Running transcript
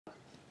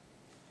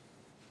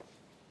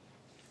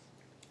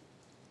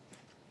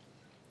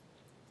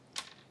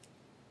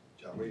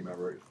what do you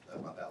remember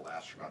about that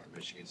last year, about the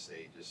Michigan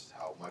State, just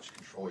how much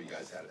control you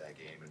guys had of that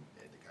game and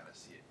to kind of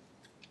see it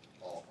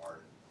fall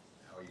apart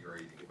and how you're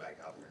ready to get back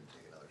out there and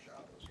take another shot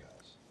at those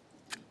guys?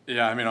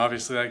 Yeah, I mean,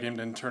 obviously that game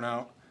didn't turn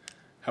out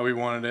how we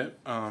wanted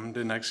it.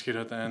 Didn't execute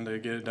at the end to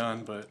get it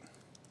done, but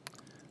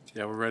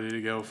yeah, we're ready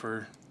to go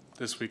for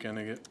this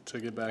weekend to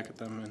get back at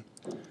them and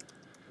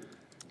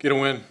get a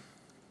win.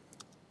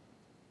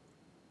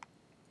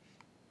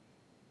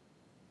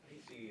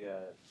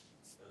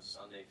 Those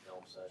Sunday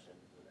film sessions,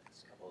 and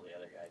a couple of the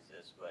other guys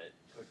but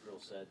Coach Rule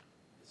said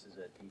this is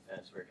a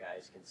defense where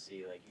guys can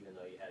see, like, even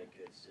though you had a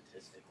good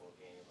statistical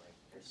game, like,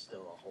 there's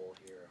still a hole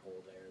here, a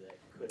hole there that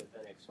could have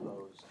been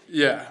exposed.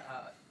 Yeah.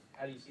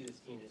 How do you see this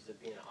team just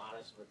being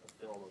honest with the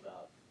film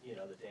about, the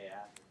day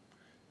after?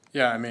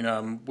 Yeah, I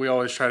mean, we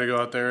always try to go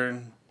out there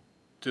and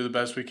do the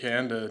best we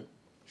can to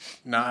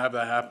not have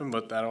that happen,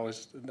 but that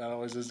always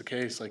is the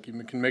case. Like,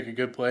 you can make a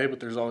good play, but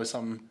there's always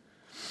something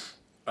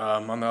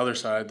on the other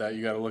side that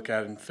you got to look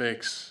at and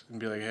fix and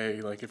be like,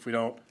 hey, like, if we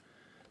don't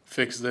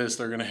fix this,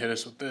 they're going to hit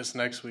us with this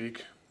next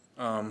week.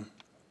 So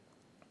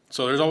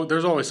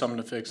there's always something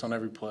to fix on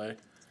every play.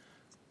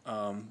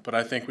 But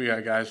I think we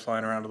got guys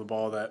flying around to the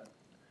ball that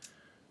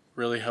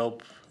really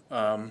help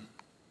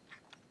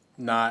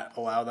not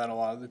allow that a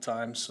lot of the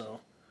time. So,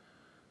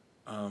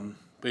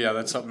 but yeah,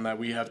 that's something that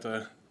we have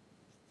to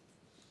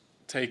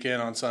take in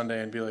on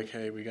Sunday and be like,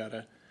 hey, we got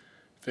to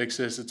fix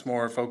this. It's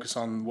more focus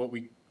on what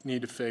we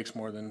need to fix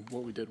more than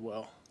what we did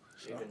well.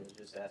 So. Even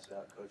just asked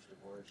about Coach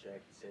Dvorak. He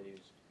said he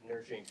was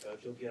nurturing coach.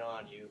 He'll get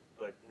on you,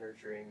 but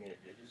nurturing it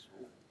just.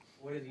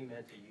 What has he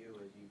meant to you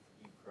as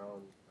you've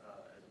grown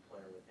as a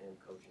player with him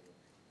coaching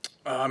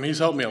him? He's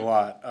helped me a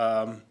lot.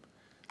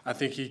 I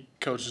think he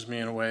coaches me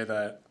in a way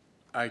that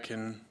I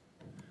can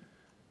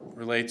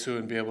relate to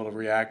and be able to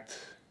react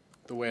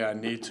the way I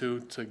need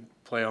to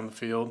play on the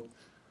field.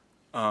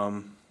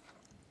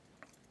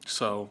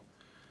 So,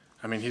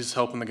 I mean, he's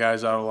helping the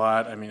guys out a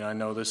lot. I mean, I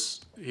know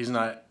he's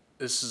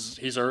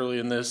early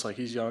in this, like,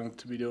 he's young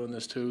to be doing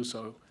this too.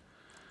 So,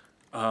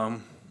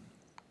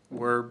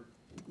 we're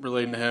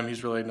relating to him,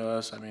 he's relating to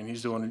us. I mean,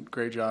 he's doing a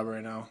great job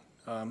right now,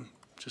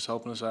 just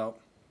helping us out.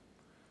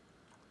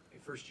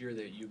 First year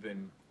that you've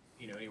been,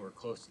 anywhere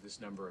close to this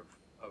number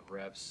of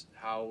reps,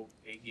 how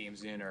 8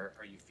 games in are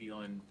you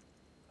feeling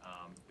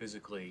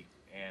physically?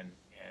 And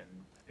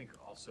I think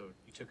also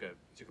you took a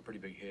pretty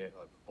big hit,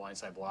 a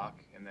blindside block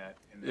in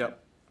the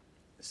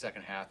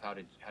second half. How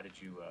did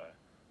you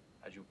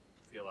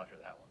feel after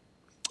that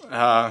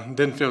one?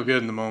 Didn't feel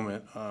good in the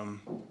moment,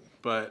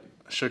 but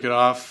I shook it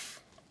off.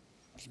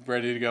 Was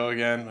ready to go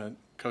again, but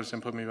coach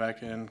didn't put me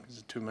back in because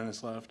there's 2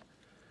 minutes left.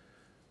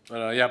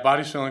 But yeah,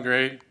 body's feeling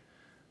great.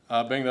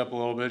 Banged up a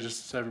little bit,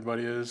 just as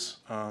everybody is.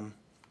 But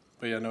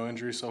yeah, no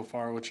injuries so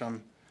far, which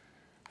I'm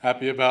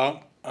happy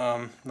about.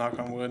 Knock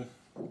on wood.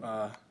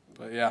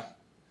 But yeah,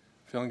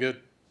 feeling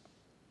good.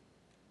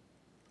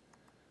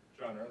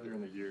 John, earlier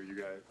in the year, you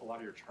guys, a lot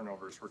of your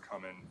turnovers were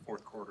coming.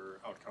 Fourth quarter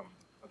outcome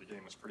of the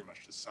game was pretty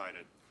much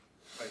decided.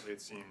 Lately,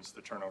 it seems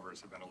the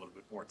turnovers have been a little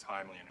bit more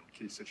timely and in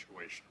key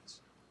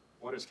situations.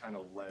 What has kind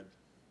of led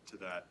to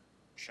that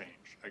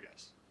change, I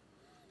guess?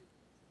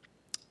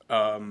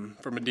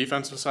 From a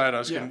defensive side,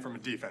 from a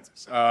defensive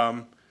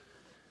side.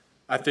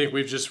 I think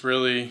we've just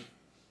really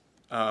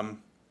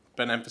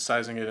been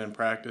emphasizing it in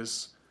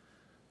practice.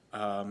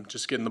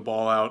 Just getting the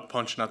ball out,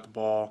 punching at the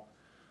ball,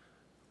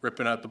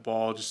 ripping at the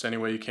ball just any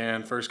way you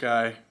can. First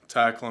guy,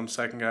 tackle him.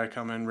 Second guy,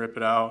 come in, rip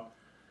it out.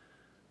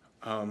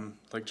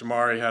 Like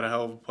Jamari had a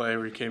hell of a play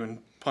where he came and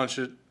punched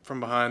it from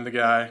behind the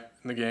guy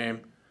in the game.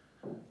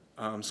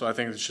 So I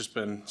think it's just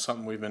been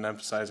something we've been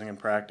emphasizing in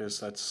practice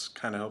that's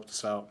kind of helped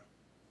us out.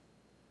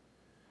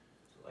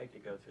 I'd like to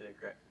go through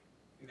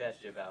we've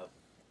asked you about,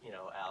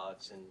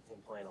 Alex and him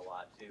playing a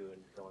lot too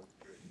and going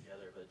through it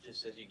together, but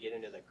just as you get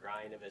into the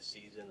grind of a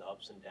season, the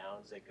ups and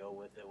downs that go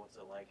with it, what's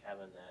it like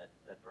having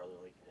that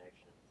brotherly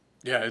connection?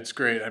 Yeah, it's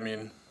great. I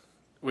mean,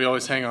 we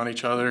always hang on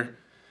each other.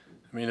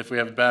 I mean, if we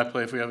have a bad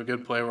play, if we have a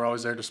good play, we're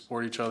always there to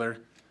support each other.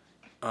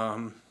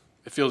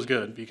 It feels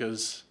good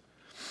because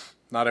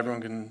not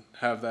everyone can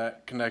have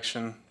that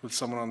connection with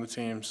someone on the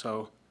team.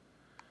 So,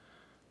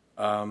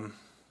 he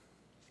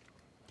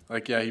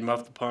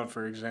muffed the punt,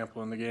 for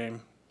example, in the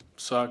game.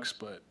 Sucks,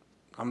 but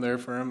I'm there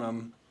for him.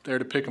 I'm there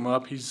to pick him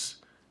up. He's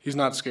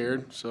not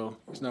scared, so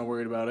he's not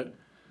worried about it.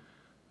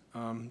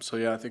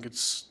 I think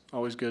it's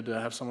always good to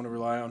have someone to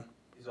rely on.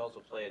 He's also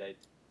played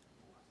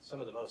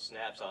some of the most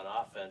snaps on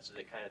offense. Is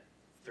it kind of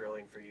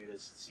thrilling for you to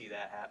see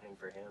that happening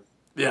for him?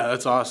 Yeah,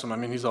 that's awesome. I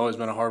mean, he's always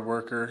been a hard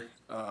worker.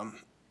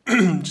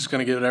 Just going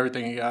to give it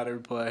everything he got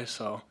every play.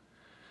 So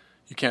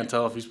you can't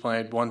tell if he's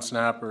played 1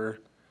 snap or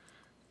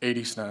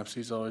 80 snaps.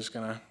 He's always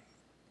going to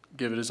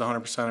give it his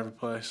 100% every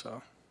play.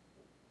 So.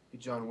 Hey,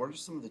 John, what are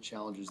some of the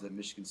challenges that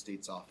Michigan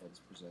State's offense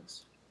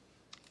presents?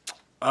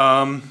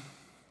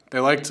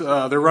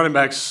 Their running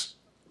backs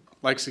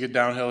likes to get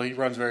downhill. He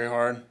runs very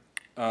hard.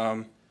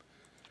 I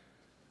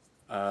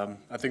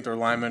think their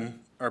linemen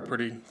are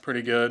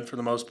pretty good for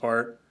the most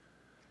part.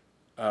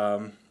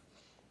 But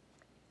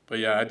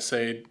yeah, I'd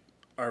say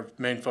our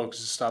main focus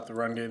is to stop the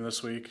run game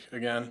this week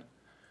again.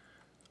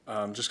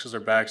 Just because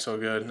their back's so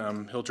good.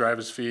 He'll drive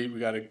his feet. We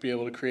got to be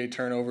able to create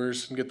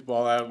turnovers and get the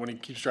ball out when he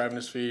keeps driving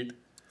his feet.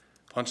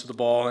 Punch the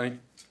ball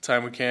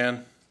anytime we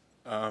can.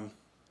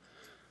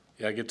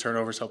 Get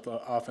turnovers, help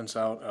the offense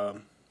out.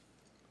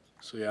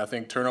 I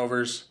think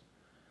turnovers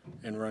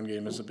and run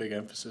game is a big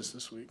emphasis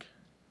this week.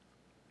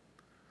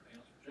 Anything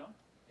else for John?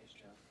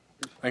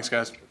 Thanks,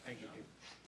 guys. Thank you.